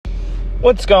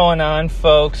What's going on,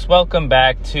 folks? Welcome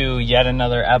back to yet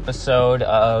another episode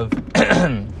of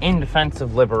In Defense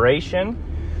of Liberation,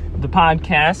 the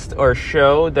podcast or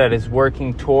show that is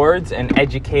working towards and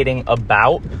educating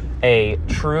about a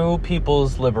true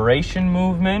people's liberation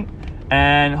movement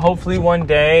and hopefully one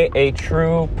day a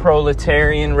true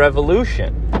proletarian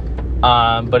revolution.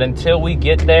 But until we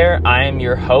get there, I am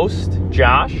your host,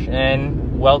 Josh,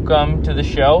 and welcome to the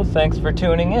show. Thanks for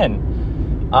tuning in.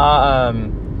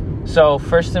 So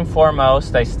first and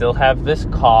foremost, I still have this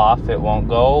cough. It won't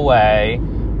go away.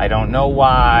 I don't know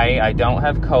why. I don't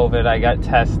have COVID. I got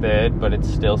tested, but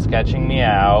it's still sketching me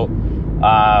out.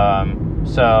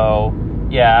 So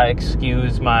yeah,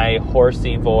 excuse my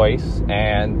horsey voice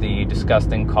and the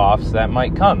disgusting coughs that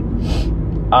might come.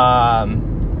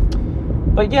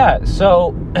 But yeah,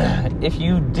 so if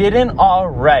you didn't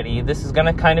already, this is going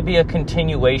to kind of be a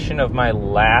continuation of my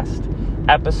last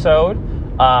episode.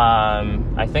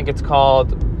 I think it's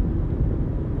called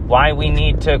Why We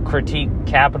Need to Critique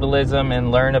Capitalism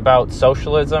and Learn About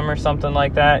Socialism or something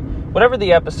like that. Whatever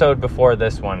the episode before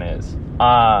this one is.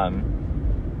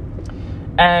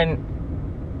 And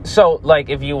so, like,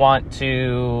 if you want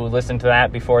to listen to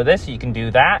that before this, you can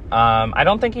do that. I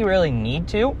don't think you really need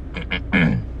to.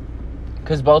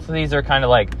 Because both of these are kind of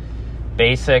like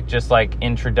basic, just like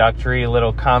introductory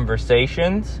little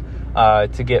conversations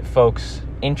to get folks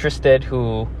interested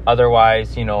who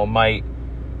otherwise, might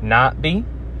not be.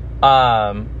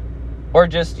 Or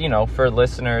just, for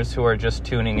listeners who are just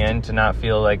tuning in to not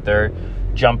feel like they're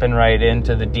jumping right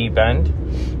into the deep end.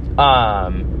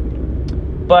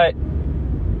 But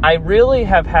I really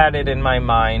have had it in my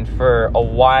mind for a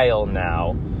while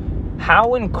now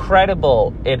how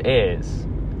incredible it is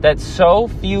that so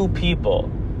few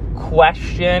people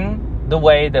question the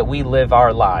way that we live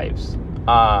our lives.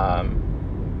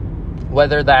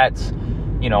 Whether that's,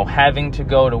 having to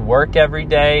go to work every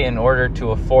day in order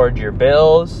to afford your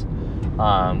bills,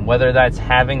 whether that's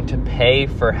having to pay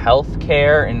for health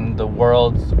care in the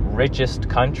world's richest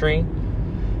country,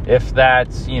 if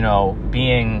that's,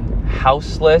 being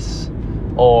houseless,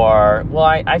 or, well,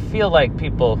 I feel like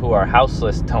people who are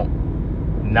houseless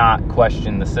don't not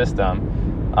question the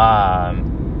system.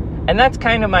 And that's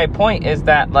kind of my point, is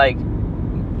that, like,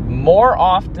 more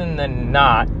often than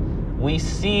not, we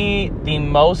see the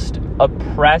most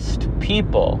oppressed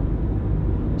people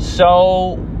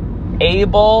so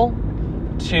able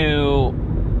to,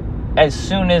 as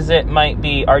soon as it might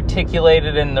be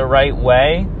articulated in the right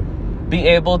way, be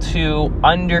able to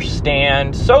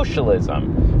understand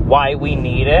socialism, why we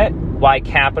need it, why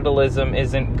capitalism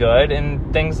isn't good,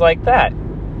 and things like that.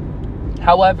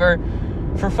 However,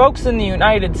 for folks in the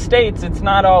United States, it's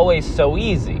not always so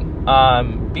easy.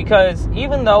 Because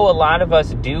even though a lot of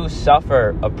us do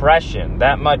suffer oppression,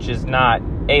 that much is not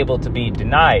able to be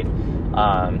denied.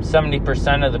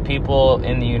 70% of the people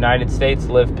in the United States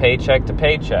live paycheck to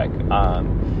paycheck.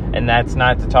 And that's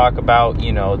not to talk about,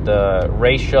 the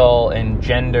racial and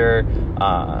gender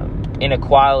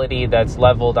inequality that's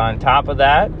leveled on top of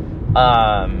that.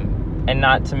 And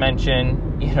not to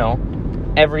mention,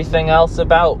 everything else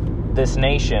about this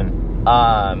nation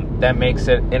that makes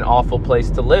it an awful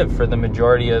place to live for the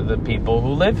majority of the people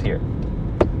who live here.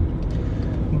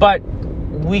 But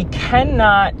we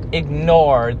cannot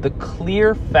ignore the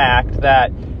clear fact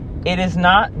that it is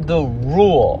not the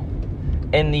rule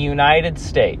in the United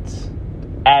States,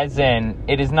 as in,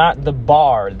 it is not the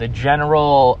bar, the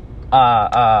general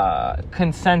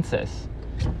consensus,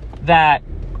 that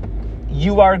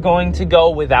you are going to go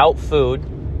without food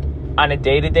on a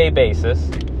day-to-day basis.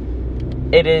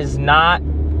 It is not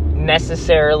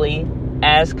necessarily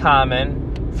as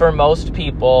common for most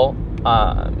people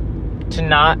to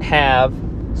not have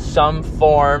some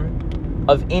form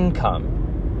of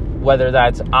income, whether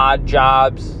that's odd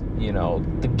jobs,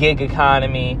 the gig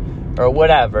economy, or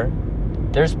whatever.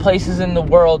 There's places in the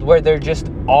world where there just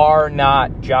are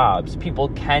not jobs. People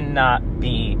cannot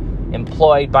be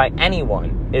employed by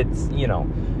anyone. It's,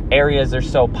 areas are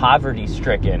so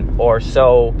poverty-stricken or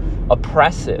so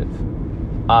oppressive.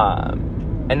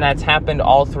 And that's happened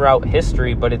all throughout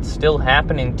history, but it's still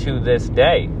happening to this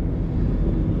day.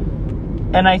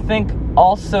 And I think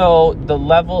also the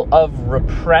level of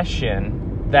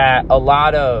repression that a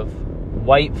lot of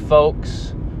white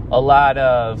folks, a lot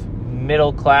of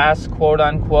middle class, quote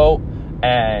unquote,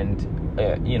 and,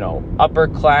 upper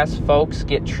class folks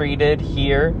get treated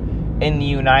here in the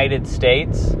United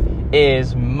States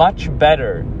is much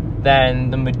better than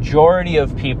the majority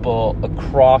of people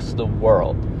across the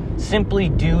world, simply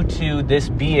due to this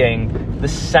being the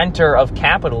center of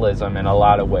capitalism in a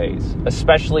lot of ways,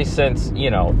 especially since,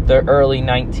 the early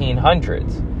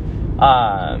 1900s.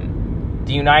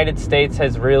 the United States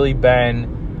has really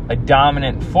been a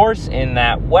dominant force in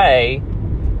that way.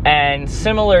 And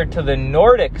similar to the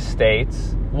Nordic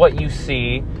states, what you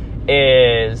see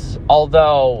is,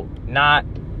 although not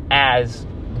as,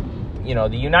 the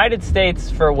United States,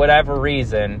 for whatever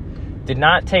reason, did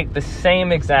not take the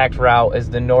same exact route as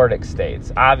the Nordic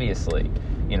states. Obviously,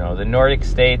 the Nordic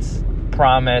states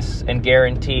promise and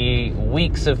guarantee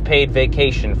weeks of paid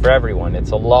vacation for everyone.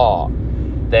 It's a law.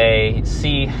 They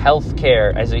see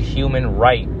healthcare as a human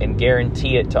right and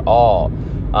guarantee it to all,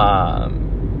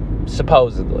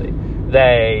 supposedly.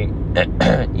 They,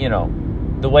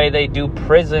 the way they do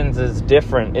prisons is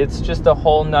different. It's just a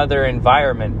whole nother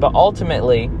environment. But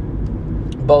ultimately,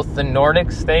 both the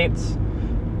Nordic states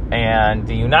and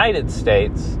the United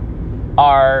States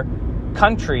are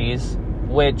countries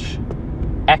which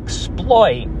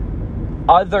exploit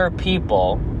other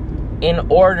people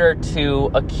in order to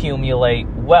accumulate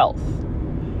wealth.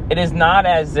 It is not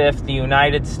as if the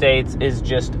United States is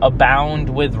just abound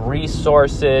with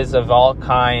resources of all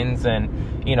kinds and,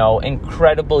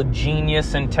 incredible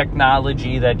genius and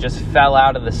technology that just fell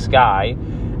out of the sky.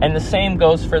 And the same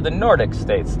goes for the Nordic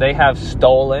states. They have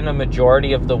stolen a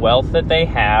majority of the wealth that they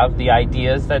have, the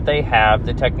ideas that they have,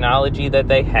 the technology that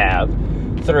they have,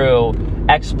 through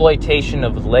exploitation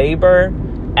of labor,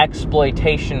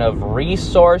 exploitation of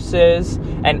resources,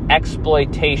 and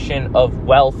exploitation of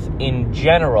wealth in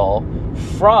general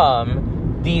from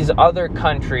these other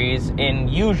countries in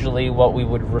usually what we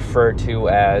would refer to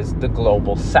as the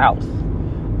global south.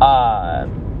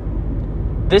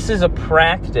 This is a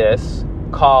practice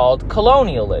called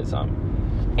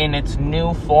colonialism. In its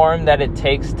new form that it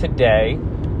takes today,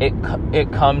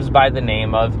 it comes by the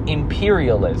name of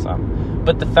imperialism.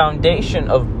 But the foundation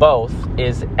of both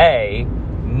is A,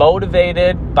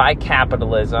 motivated by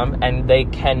capitalism, and they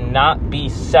cannot be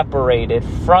separated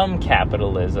from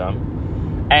capitalism,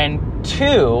 and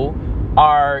two,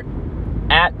 are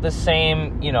at the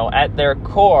same, at their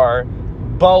core,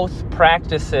 both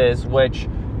practices which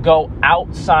go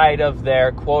outside of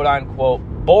their quote-unquote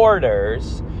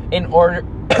borders in order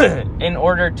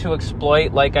to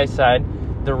exploit, like I said,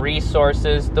 the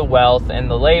resources, the wealth, and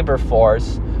the labor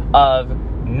force of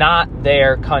not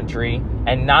their country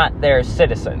and not their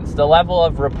citizens. The level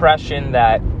of repression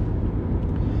that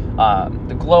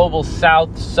the global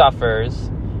south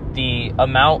suffers, the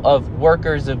amount of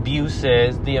workers'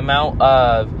 abuses, the amount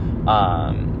of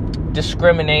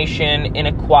discrimination,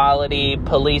 inequality,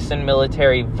 police and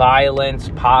military violence,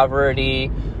 poverty,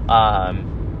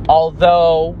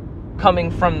 although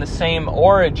coming from the same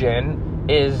origin,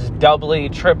 is doubly,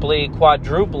 triply,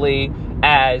 quadruply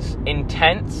as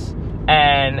intense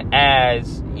and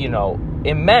as,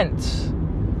 immense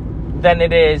than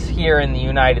it is here in the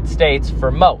United States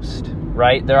for most,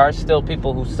 right? There are still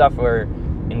people who suffer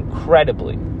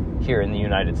incredibly here in the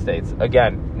United States.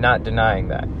 Again, not denying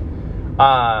that.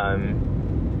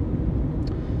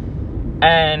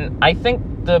 And I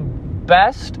think the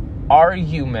best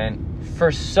argument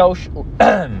for socialism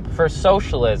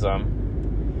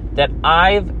that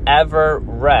I've ever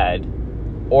read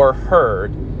or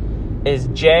heard is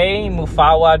J.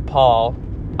 Mufawad Paul,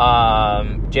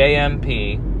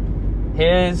 JMP,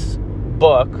 his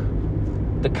book,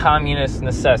 The Communist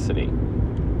Necessity,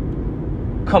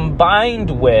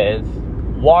 combined with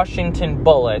Washington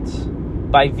Bullets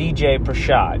by Vijay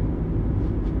Prashad.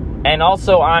 And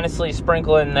also, honestly,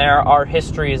 sprinkle in there Our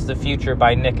History is the Future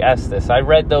by Nick Estes. I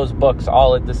read those books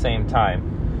all at the same time.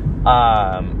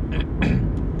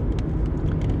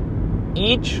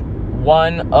 Each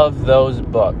one of those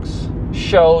books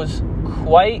shows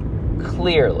quite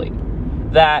clearly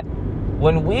that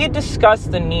when we discuss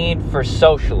the need for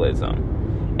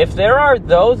socialism, if there are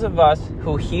those of us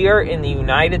who here in the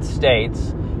United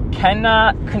States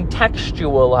cannot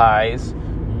contextualize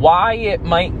why it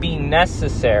might be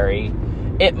necessary,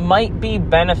 it might be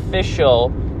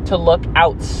beneficial to look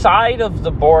outside of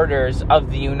the borders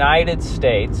of the United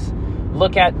States,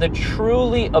 look at the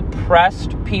truly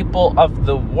oppressed people of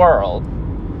the world,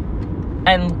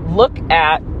 and look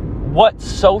at what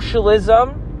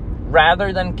socialism,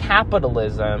 rather than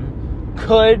capitalism,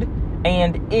 could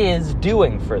and is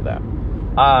doing for them.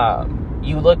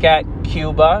 You look at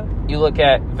Cuba, you look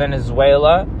at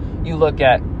Venezuela, you look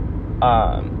at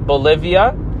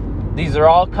Bolivia. These are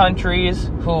all countries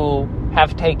who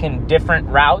have taken different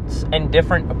routes and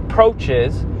different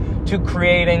approaches to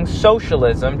creating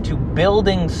socialism, to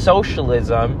building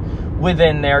socialism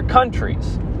within their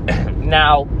countries.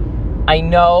 Now, I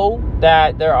know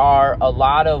that there are a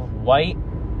lot of white,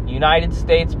 United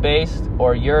States-based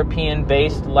or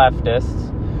European-based leftists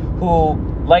who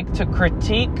like to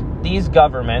critique these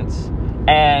governments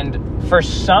And for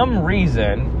some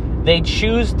reason, they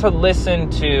choose to listen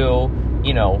to,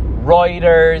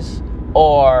 Reuters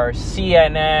or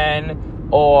CNN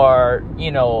or,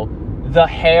 The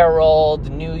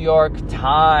Herald, New York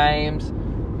Times,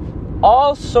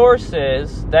 all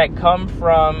sources that come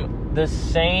from the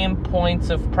same points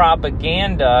of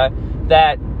propaganda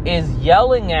that is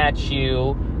yelling at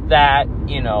you that,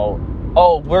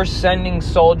 we're sending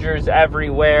soldiers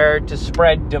everywhere to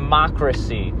spread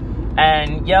democracy,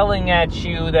 and yelling at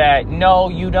you that, no,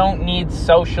 you don't need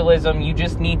socialism, you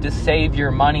just need to save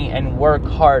your money and work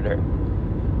harder.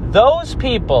 Those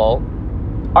people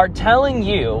are telling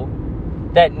you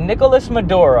that Nicolas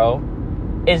Maduro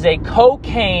is a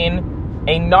cocaine,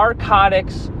 a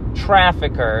narcotics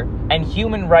trafficker, and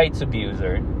human rights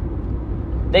abuser.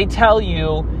 They tell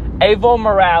you Evo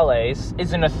Morales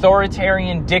is an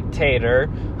authoritarian dictator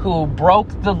who broke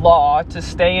the law to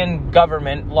stay in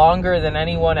government longer than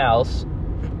anyone else.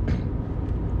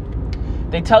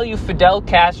 They tell you Fidel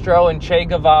Castro and Che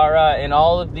Guevara and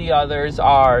all of the others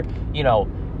are,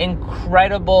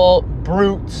 incredible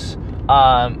brutes,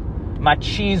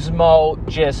 machismo,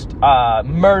 just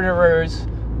murderers,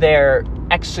 they're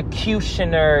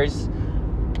executioners.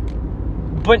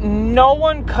 But no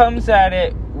one comes at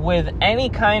it with any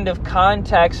kind of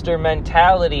context or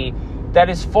mentality that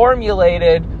is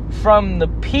formulated from the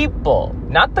people,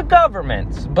 not the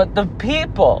governments, but the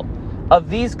people of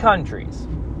these countries.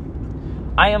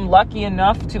 I am lucky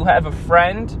enough to have a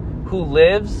friend who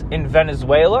lives in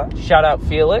Venezuela. Shout out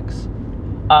Felix.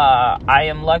 I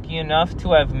am lucky enough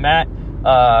to have met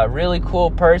a really cool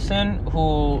person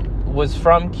who was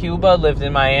from Cuba, lived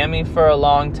in Miami for a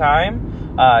long time.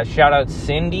 Shout out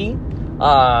Cindy.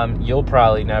 You'll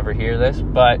probably never hear this,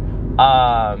 but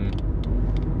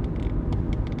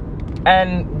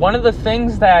and one of the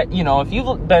things that, if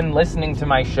you've been listening to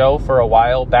my show for a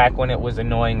while, back when it was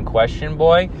Annoying Question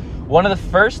Boy, one of the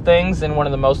first things and one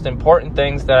of the most important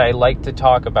things that I like to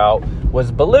talk about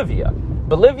was Bolivia.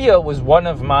 Bolivia was one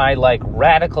of my,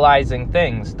 radicalizing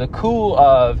things. The coup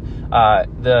of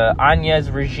the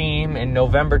Áñez regime in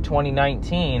November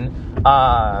 2019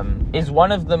 is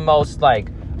one of the most,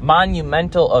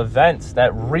 monumental events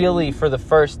that really, for the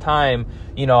first time,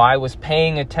 I was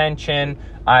paying attention.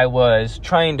 I was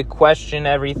trying to question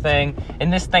everything,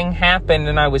 and this thing happened,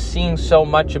 and I was seeing so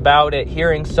much about it,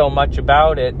 hearing so much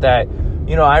about it that,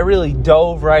 I really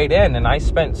dove right in, and I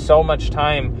spent so much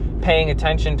time paying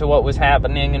attention to what was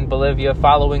happening in Bolivia,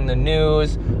 following the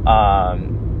news,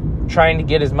 trying to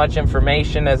get as much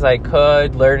information as I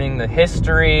could, learning the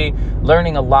history,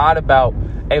 learning a lot about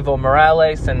Evo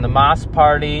Morales and the MAS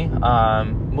party,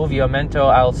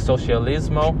 Movimiento al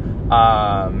Socialismo,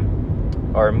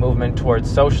 or Movement Towards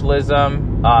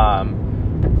Socialism.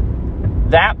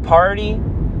 That party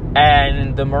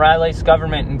and the Morales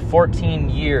government in 14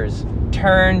 years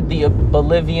turned the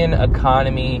Bolivian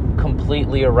economy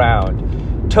completely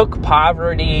around, took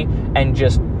poverty and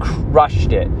just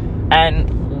crushed it.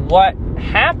 And what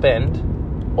happened,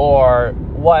 or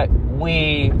what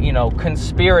we,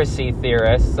 conspiracy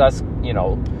theorists,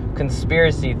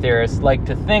 conspiracy theorists like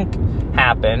to think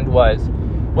happened, was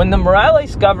when the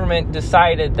Morales government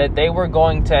decided that they were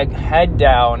going to head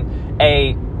down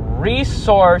a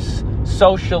resource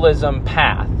socialism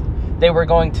path. They were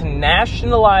going to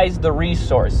nationalize the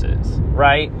resources,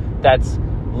 right? That's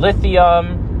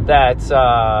lithium, that's, they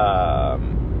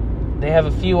have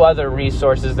a few other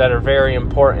resources that are very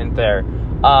important there.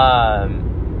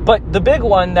 But the big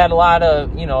one that a lot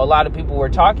of people were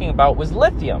talking about was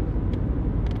lithium.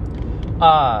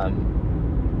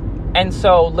 And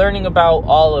so learning about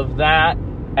all of that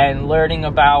and learning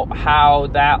about how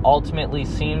that ultimately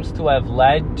seems to have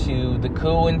led to the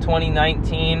coup in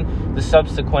 2019, the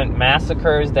subsequent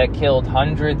massacres that killed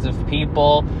hundreds of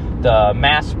people, the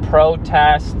mass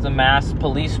protests, the mass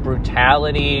police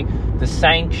brutality, the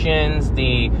sanctions,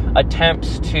 the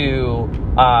attempts to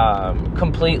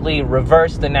completely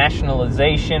reverse the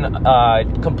nationalization,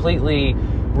 completely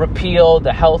repeal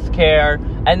the health care,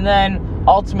 and then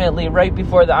ultimately, right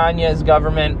before the Áñez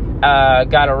government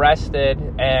got arrested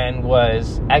and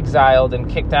was exiled and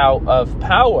kicked out of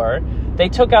power, they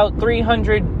took out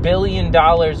 $300 billion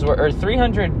or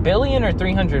 $300 billion or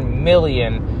 $300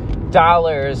 million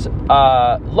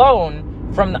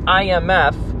loan from the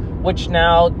IMF, which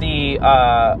now the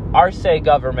Arce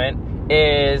government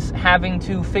is having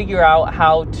to figure out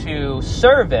how to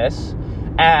service,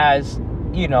 as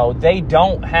they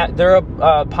don't have, they're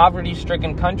a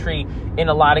poverty-stricken country in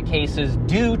a lot of cases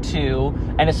due to,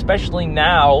 and especially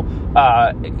now,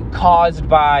 caused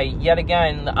by, yet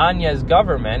again, the Áñez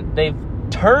government. They've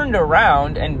turned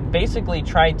around and basically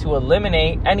tried to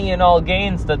eliminate any and all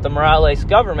gains that the Morales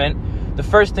government, the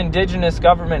first indigenous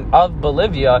government of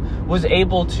Bolivia, was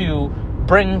able to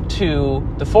bring to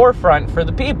the forefront for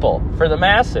the people, for the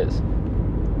masses.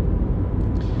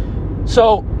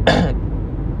 So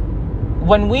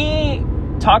when we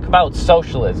talk about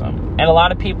socialism, and a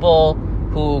lot of people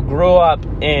who grew up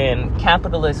in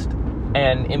capitalist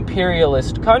and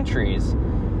imperialist countries,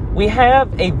 we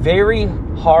have a very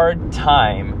hard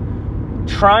time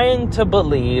trying to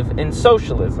believe in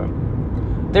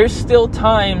socialism. There's still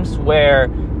times where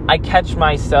I catch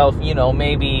myself,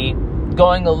 maybe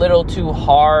going a little too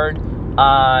hard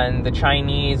on the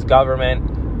Chinese government,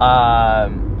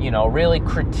 really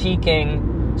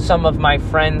critiquing some of my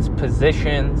friends'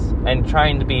 positions and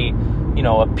trying to be,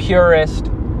 a purist.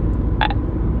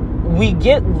 We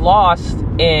get lost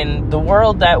in the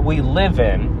world that we live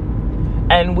in,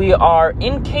 and we are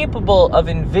incapable of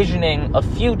envisioning a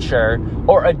future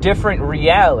or a different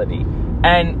reality.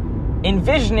 And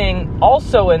envisioning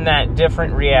also in that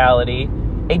different reality,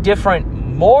 a different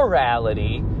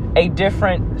morality, a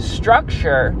different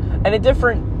structure, and a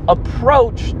different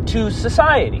approach to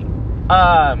society.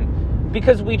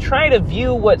 Because we try to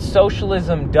view what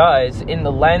socialism does in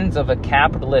the lens of a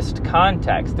capitalist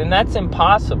context, and that's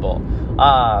impossible.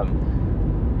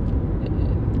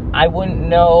 I wouldn't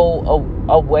know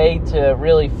a way to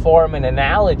really form an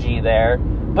analogy there,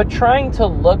 but trying to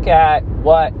look at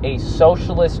what a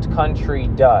socialist country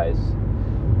does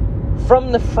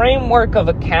from the framework of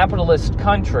a capitalist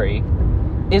country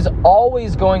is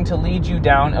always going to lead you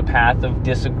down a path of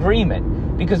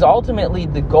disagreement. Because ultimately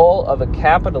the goal of a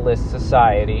capitalist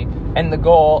society and the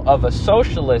goal of a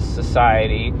socialist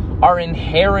society are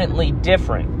inherently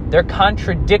different. They're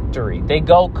contradictory. They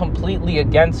go completely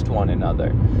against one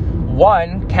another.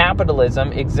 One,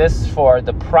 capitalism exists for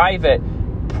the private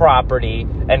property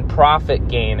and profit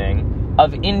gaining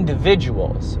of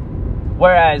individuals,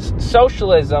 whereas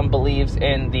socialism believes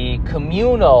in the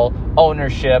communal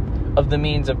ownership of the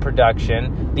means of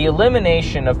production, the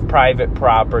elimination of private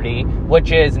property,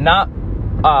 which is not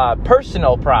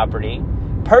personal property.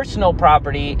 Personal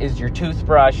property is your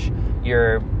toothbrush,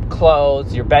 your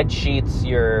clothes, your bed sheets,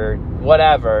 your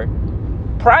whatever.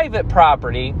 Private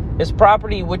property is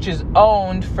property which is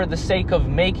owned for the sake of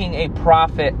making a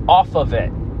profit off of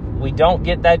it. We don't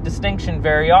get that distinction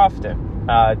very often.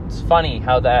 It's funny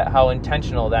how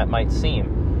intentional that might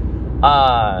seem.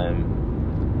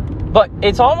 But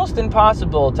it's almost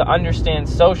impossible to understand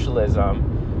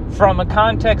socialism from a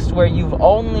context where you've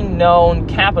only known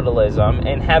capitalism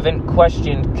and haven't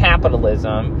questioned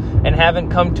capitalism and haven't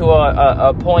come to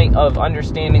a point of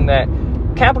understanding that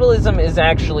capitalism is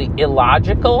actually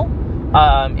illogical.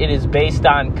 It is based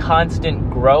on constant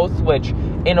growth, which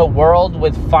in a world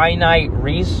with finite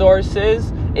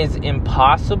resources is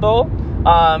impossible.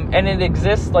 And it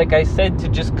exists, like I said, to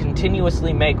just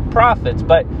continuously make profits.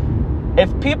 But if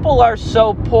people are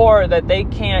so poor that they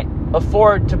can't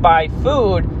afford to buy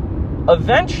food,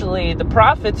 eventually the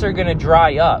profits are going to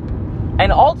dry up. And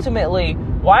ultimately,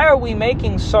 why are we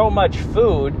making so much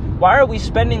food? Why are we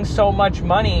spending so much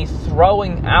money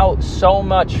throwing out so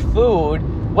much food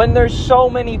when there's so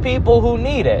many people who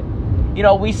need it?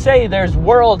 We say there's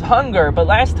world hunger, but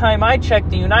last time I checked,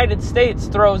 the United States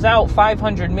throws out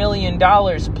 $500 million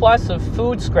plus of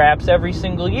food scraps every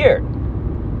single year.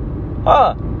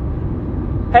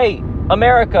 Hey,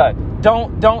 America,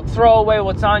 don't throw away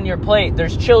what's on your plate.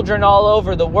 There's children all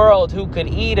over the world who could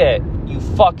eat it, you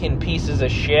fucking pieces of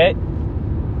shit.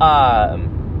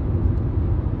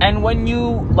 And when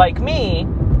you, like me,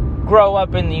 grow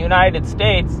up in the United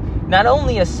States, not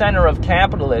only a center of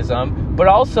capitalism, but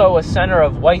also a center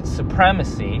of white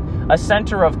supremacy, a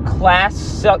center of class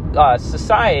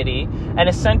society, and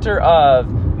a center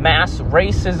of mass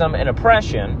racism and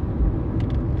oppression,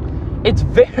 it's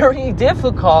very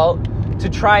difficult to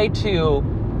try to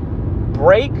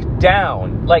break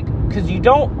down, because you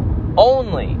don't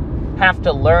only have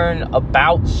to learn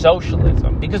about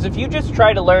socialism. Because if you just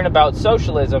try to learn about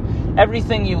socialism,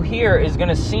 everything you hear is going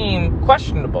to seem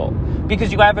questionable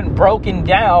because you haven't broken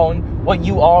down what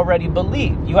you already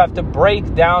believe. You have to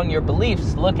break down your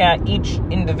beliefs, look at each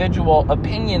individual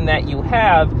opinion that you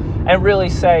have, and really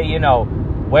say,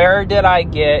 where did I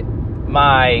get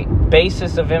my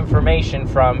basis of information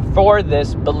from for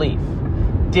this belief?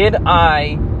 Did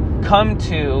I come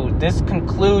to this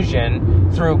conclusion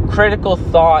through critical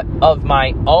thought of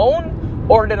my own,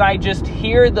 or did I just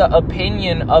hear the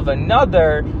opinion of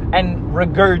another and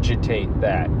regurgitate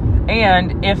that?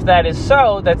 And if that is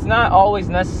so, that's not always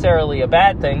necessarily a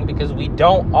bad thing, because we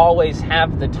don't always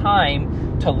have the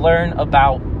time to learn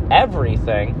about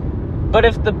everything. But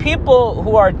if the people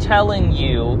who are telling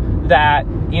you that,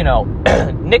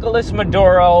 Nicolas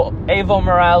Maduro, Evo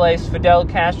Morales, Fidel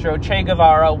Castro, Che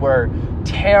Guevara were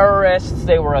terrorists,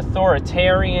 they were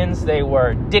authoritarians, they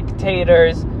were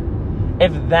dictators,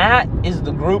 if that is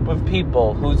the group of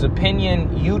people whose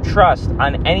opinion you trust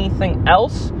on anything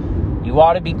else, you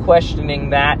ought to be questioning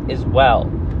that as well.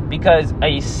 Because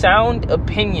a sound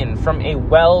opinion from a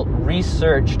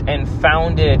well-researched and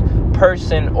founded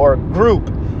person or group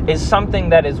is something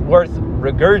that is worth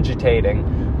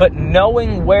regurgitating. But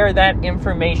knowing where that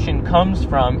information comes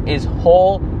from is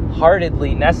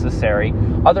wholeheartedly necessary.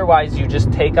 Otherwise, you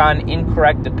just take on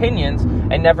incorrect opinions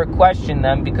and never question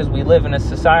them, because we live in a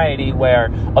society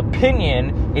where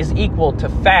opinion is equal to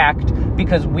fact,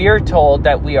 because we're told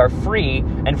that we are free,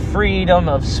 and freedom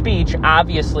of speech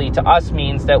obviously to us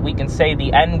means that we can say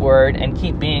the N-word and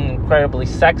keep being incredibly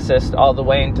sexist all the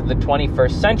way into the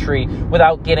 21st century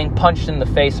without getting punched in the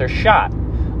face or shot.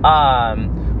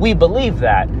 We believe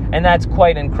that, and that's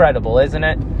quite incredible, isn't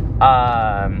it?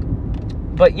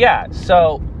 But yeah,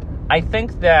 so I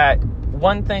think that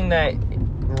one thing that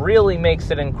really makes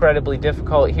it incredibly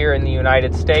difficult here in the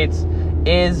United States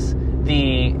is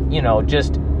the,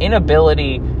 just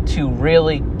inability to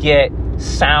really get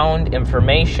sound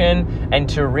information and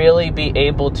to really be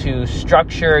able to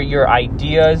structure your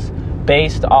ideas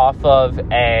based off of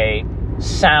a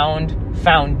sound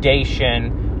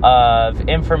foundation of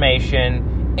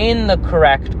information in the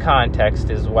correct context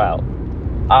as well.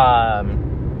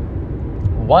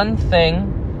 One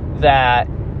thing that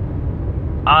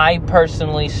I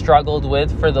personally struggled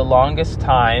with for the longest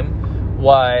time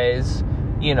was,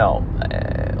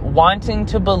 wanting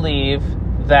to believe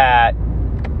that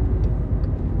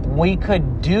we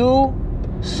could do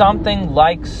something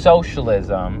like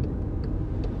socialism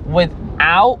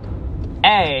without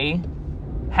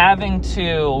having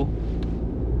to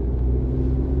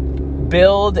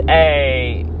build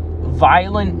a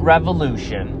violent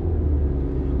revolution.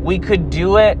 We could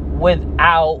do it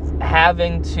without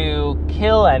having to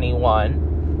kill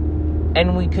anyone,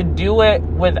 and we could do it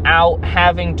without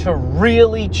having to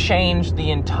really change the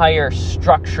entire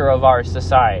structure of our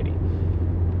society.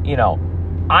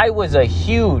 I was a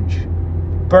huge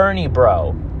Bernie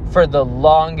bro for the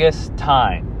longest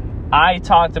time. I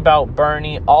talked about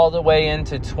Bernie all the way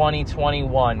into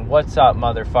 2021. What's up,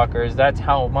 motherfuckers? That's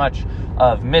how much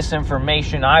of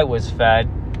misinformation I was fed.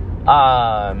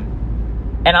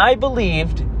 And I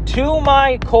believed to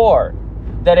my core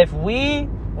that if we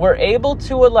were able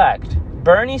to elect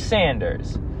Bernie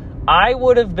Sanders, I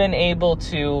would have been able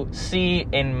to see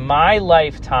in my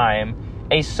lifetime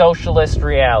a socialist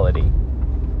reality.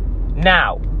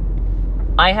 Now,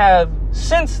 I have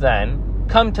since then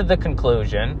come to the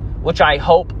conclusion, which I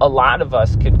hope a lot of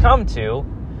us could come to,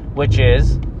 which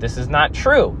is this is not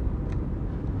true.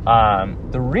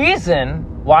 The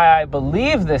reason why I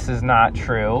believe this is not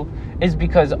true is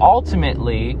because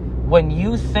ultimately, when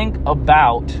you think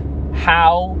about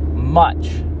how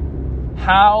much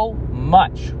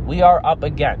we are up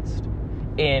against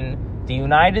in the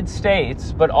United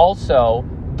States, but also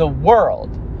the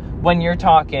world, when you're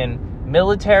talking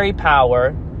military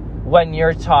power, when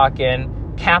you're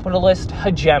talking capitalist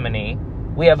hegemony,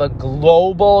 we have a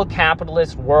global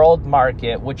capitalist world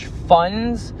market which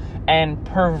funds and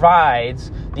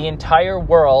provides the entire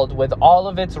world with all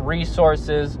of its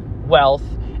resources, wealth,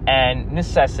 and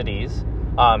necessities.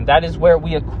 That is where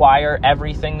we acquire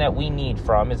everything that we need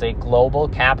from, is a global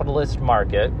capitalist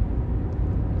market.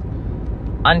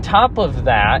 On top of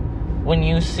that, when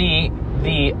you see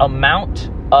the amount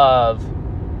of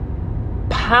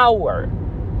power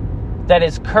that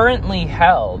is currently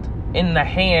held in the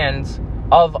hands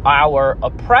of our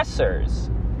oppressors,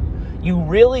 you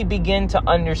really begin to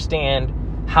understand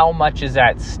how much is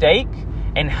at stake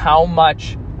and how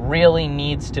much really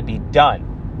needs to be done.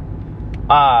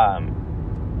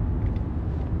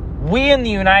 We in the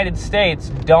United States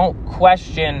don't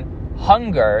question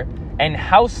hunger and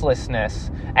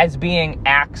houselessness as being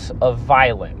acts of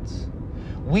violence.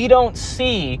 We don't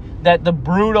see that the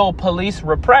brutal police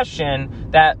repression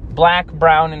that Black,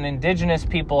 brown, and indigenous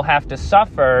people have to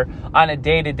suffer on a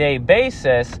day-to-day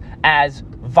basis as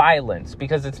violence,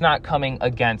 because it's not coming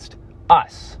against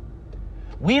us.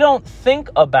 We don't think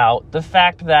about the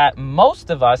fact that most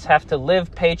of us have to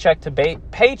live paycheck to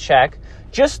paycheck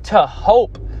just to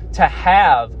hope to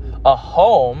have a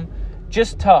home,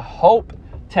 just to hope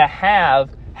to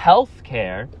have health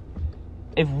care.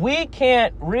 If we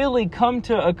can't really come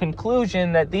to a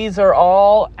conclusion that these are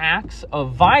all acts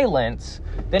of violence,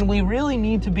 then we really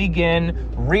need to begin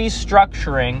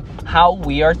restructuring how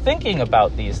we are thinking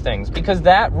about these things, because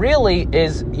that really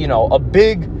is, a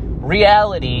big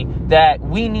reality that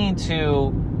we need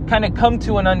to kind of come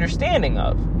to an understanding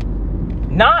of.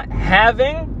 Not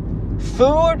having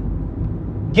food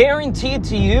guaranteed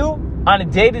to you on a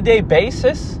day-to-day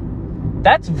basis,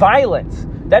 that's violence.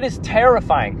 That is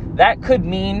terrifying. That could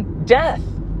mean death.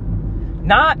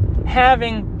 Not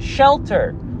having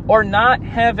shelter or not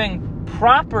having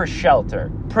proper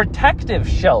shelter, protective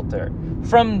shelter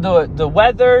from the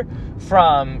weather,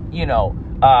 from,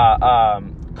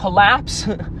 collapse,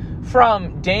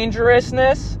 from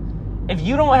dangerousness. If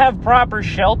you don't have proper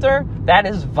shelter, that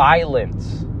is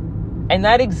violence. And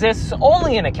that exists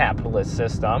only in a capitalist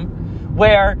system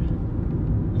where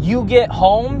you get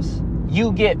homes,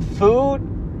 you get food,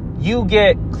 you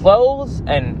get clothes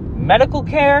and medical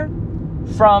care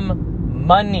from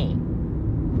money,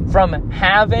 from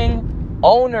having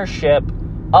ownership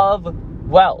of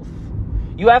wealth.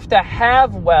 You have to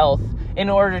have wealth in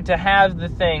order to have the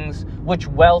things which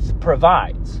wealth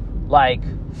provides, like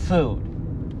food.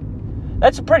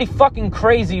 That's a pretty fucking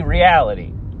crazy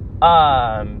reality.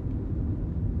 How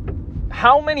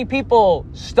many people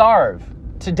starve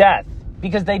to death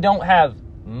because they don't have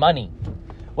money,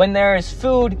 when there is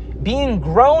food being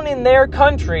grown in their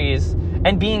countries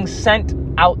and being sent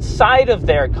outside of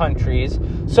their countries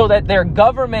so that their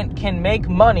government can make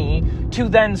money to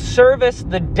then service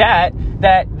the debt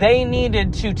that they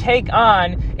needed to take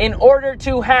on in order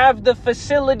to have the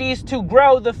facilities to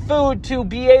grow the food to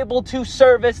be able to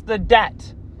service the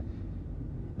debt.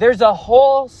 There's a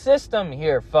whole system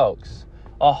here, folks.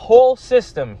 A whole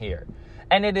system here.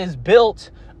 And it is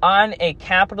built on a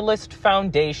capitalist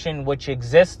foundation which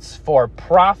exists for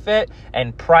profit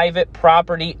and private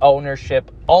property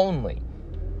ownership only.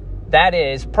 That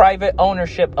is, private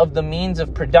ownership of the means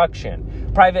of production,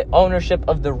 private ownership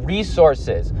of the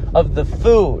resources, of the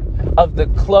food, of the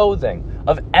clothing,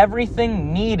 of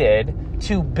everything needed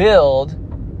to build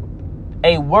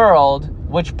a world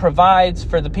which provides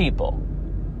for the people.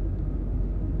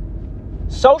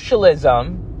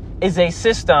 Socialism is a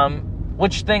system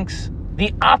which thinks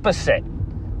the opposite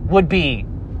would be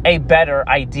a better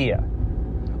idea,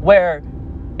 where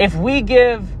if we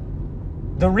give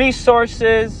the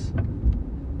resources,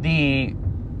 the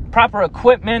proper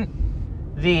equipment,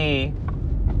 the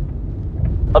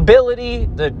ability,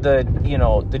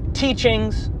 the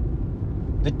teachings,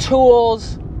 the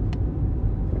tools,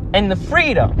 and the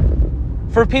freedom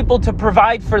for people to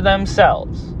provide for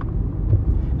themselves,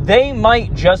 they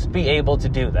might just be able to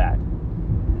do that.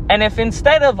 And if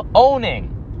instead of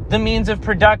owning the means of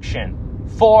production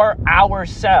for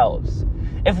ourselves,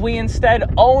 if we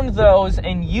instead owned those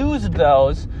and used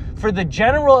those for the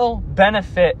general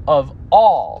benefit of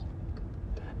all,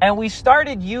 and we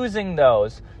started using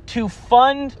those to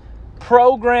fund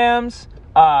programs,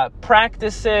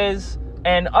 practices,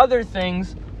 and other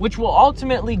things which will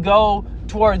ultimately go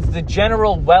towards the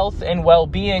general wealth and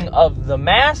well-being of the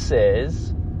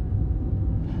masses,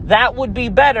 that would be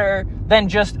better than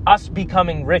just us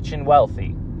becoming rich and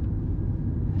wealthy.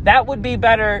 That would be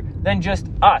better than just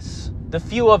us, the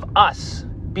few of us,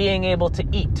 being able to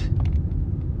eat.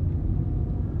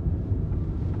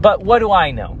 But what do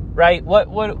I know, right?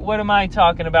 What am I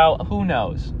talking about? Who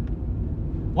knows?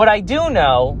 What I do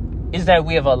know is that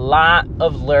we have a lot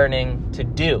of learning to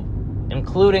do,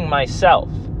 including myself.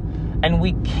 And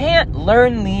we can't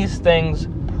learn these things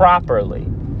properly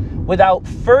without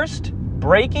first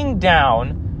breaking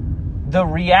down the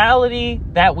reality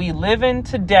that we live in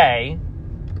today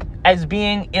as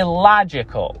being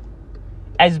illogical,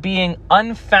 as being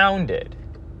unfounded,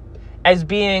 as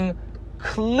being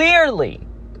clearly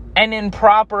an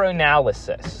improper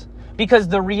analysis. Because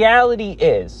the reality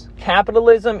is,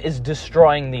 capitalism is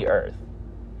destroying the earth.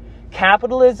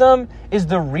 Capitalism is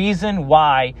the reason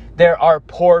why there are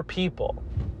poor people.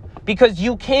 Because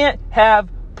you can't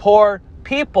have poor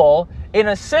people in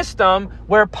a system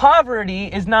where poverty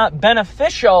is not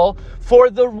beneficial for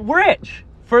the rich,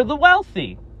 for the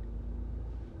wealthy.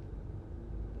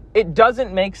 It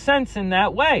doesn't make sense in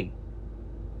that way.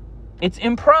 It's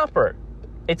improper.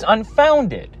 It's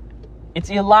unfounded. It's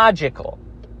illogical.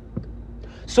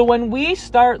 So when we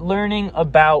start learning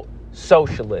about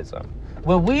socialism,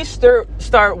 when we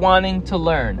start wanting to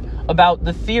learn about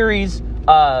the theories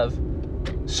of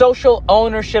social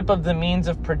ownership of the means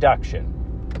of production,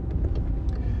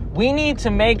 we need to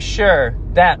make sure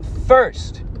that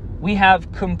first we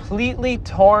have completely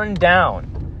torn down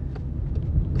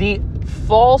the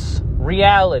false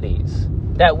realities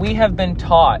that we have been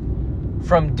taught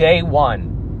from day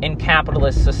one in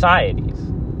capitalist societies.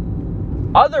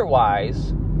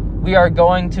 Otherwise, we are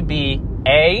going to be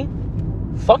A,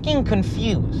 fucking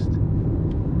confused,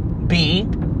 B,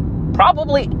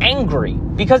 probably angry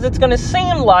Because it's going to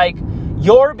seem like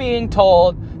you're being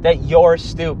told that you're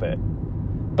stupid.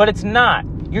 But it's not.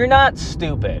 You're not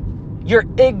stupid. You're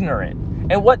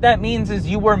ignorant. And what that means is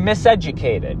you were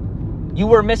miseducated. You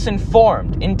were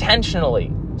misinformed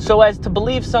intentionally so as to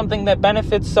believe something that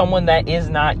benefits someone that is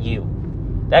not you.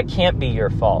 That can't be your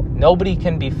fault. Nobody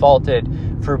can be faulted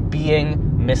for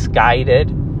being misguided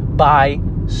by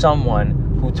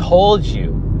someone who told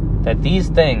you that these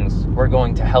things were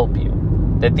going to help you,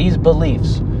 that these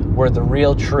beliefs were the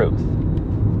real truth.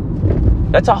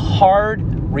 That's a hard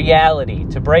reality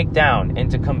to break down and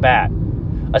to combat,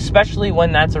 especially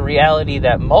when that's a reality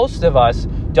that most of us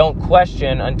don't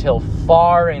question until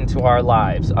far into our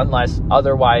lives, unless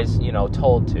otherwise,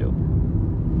 told to.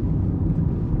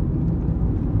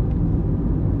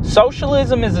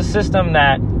 Socialism is a system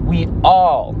that we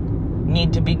all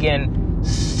need to begin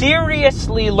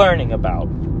seriously learning about.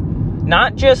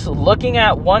 Not just looking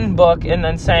at one book and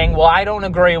then saying, well, I don't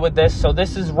agree with this, so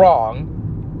this is wrong.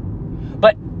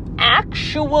 But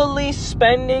actually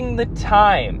spending the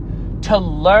time to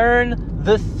learn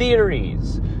the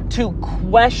theories, to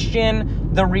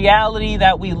question the reality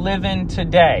that we live in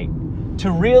today, to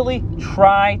really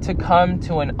try to come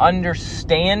to an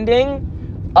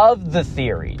understanding of the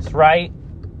theories, right?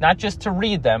 Not just to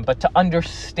read them, but to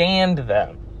understand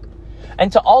them.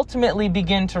 And to ultimately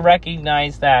begin to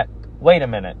recognize that, wait a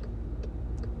minute,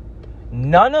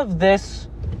 none of this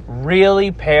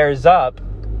really pairs up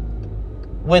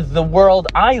with the world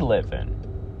I live in.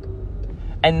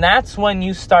 And that's when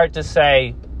you start to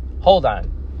say, hold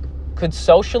on, could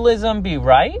socialism be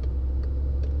right?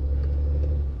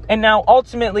 And now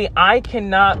ultimately, I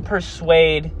cannot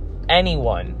persuade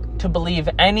anyone to believe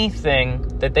anything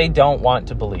that they don't want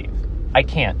to believe. I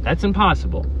can't. That's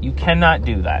impossible. You cannot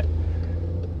do that.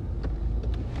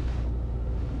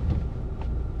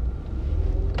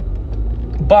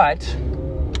 But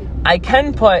I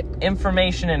can put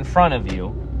information in front of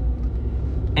you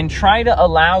and try to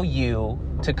allow you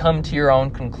to come to your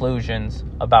own conclusions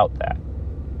about that.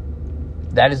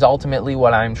 That is ultimately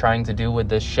what I'm trying to do with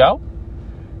this show.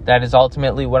 That is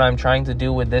ultimately what I'm trying to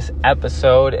do with this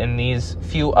episode and these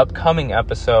few upcoming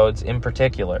episodes in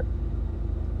particular.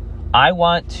 I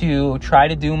want to try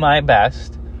to do my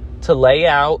best to lay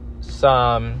out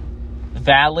some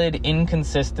valid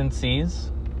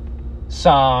inconsistencies,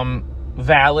 some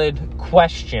valid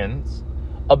questions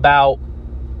about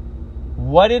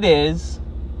what it is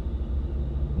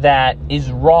that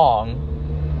is wrong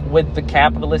with the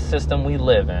capitalist system we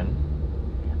live in,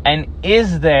 and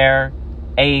is there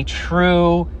a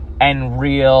true and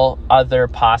real other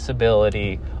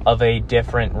possibility of a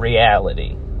different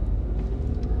reality?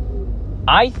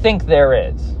 I think there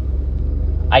is.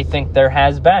 I think there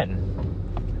has been.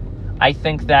 I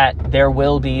think that there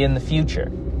will be in the future.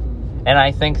 And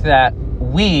I think that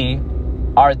we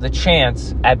are the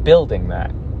chance at building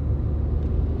that.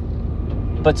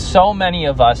 But so many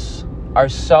of us are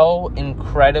so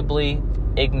incredibly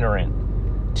ignorant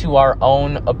to our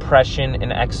own oppression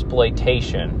and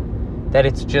exploitation that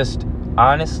it's just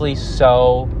honestly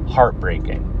so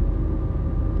heartbreaking.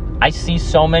 I see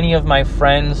so many of my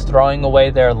friends throwing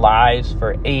away their lives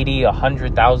for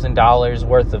 $80,000, $100,000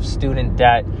 worth of student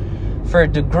debt for a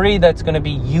degree that's going to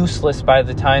be useless by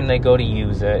the time they go to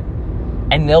use it,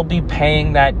 and they'll be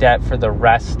paying that debt for the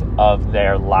rest of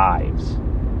their lives.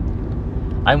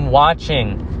 I'm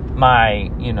watching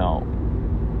my,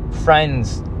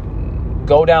 friends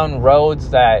go down roads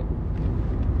that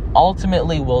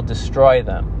ultimately will destroy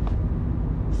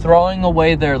them, throwing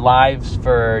away their lives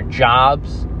for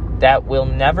jobs that will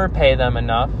never pay them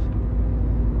enough,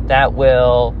 that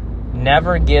will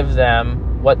never give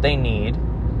them what they need,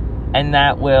 and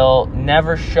that will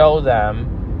never show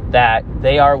them that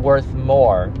they are worth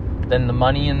more than the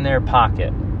money in their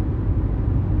pocket.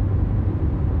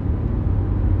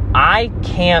 I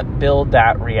can't build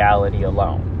that reality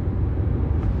alone.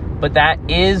 But that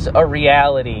is a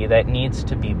reality that needs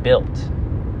to be built.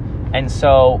 And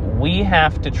so we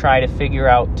have to try to figure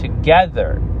out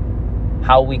together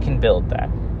how we can build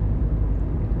that.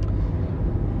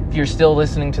 If you're still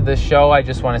listening to this show, I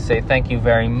just want to say thank you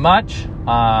very much.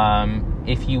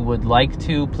 If you would like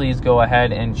to, please go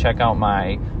ahead and check out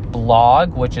my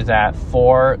blog, which is at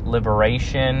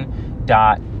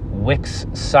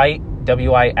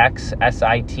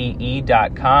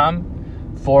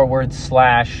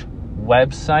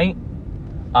forliberation.wixsite.com/website.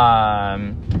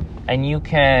 And you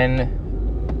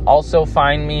can also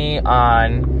find me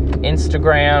on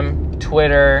Instagram,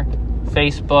 Twitter,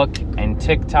 Facebook, and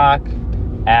TikTok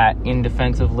at In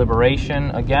Defense of Liberation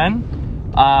again.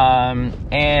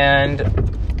 And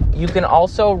you can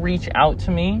also reach out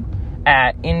to me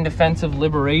at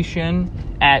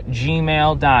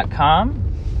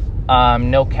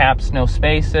indefensiveliberation@gmail.com. No caps, no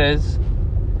spaces.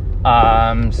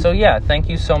 So yeah, thank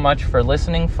you so much for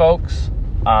listening, folks.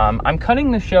 I'm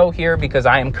cutting the show here because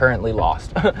I am currently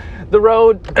lost. The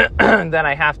road that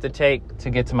I have to take to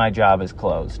get to my job is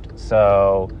closed.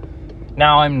 So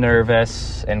now I'm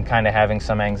nervous and kind of having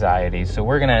some anxiety. So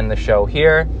we're going to end the show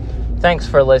here. Thanks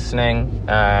for listening,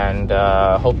 and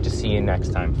hope to see you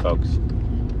next time, folks.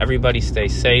 Everybody stay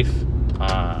safe,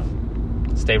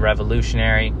 stay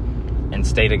revolutionary, and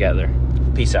stay together.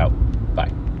 Peace out.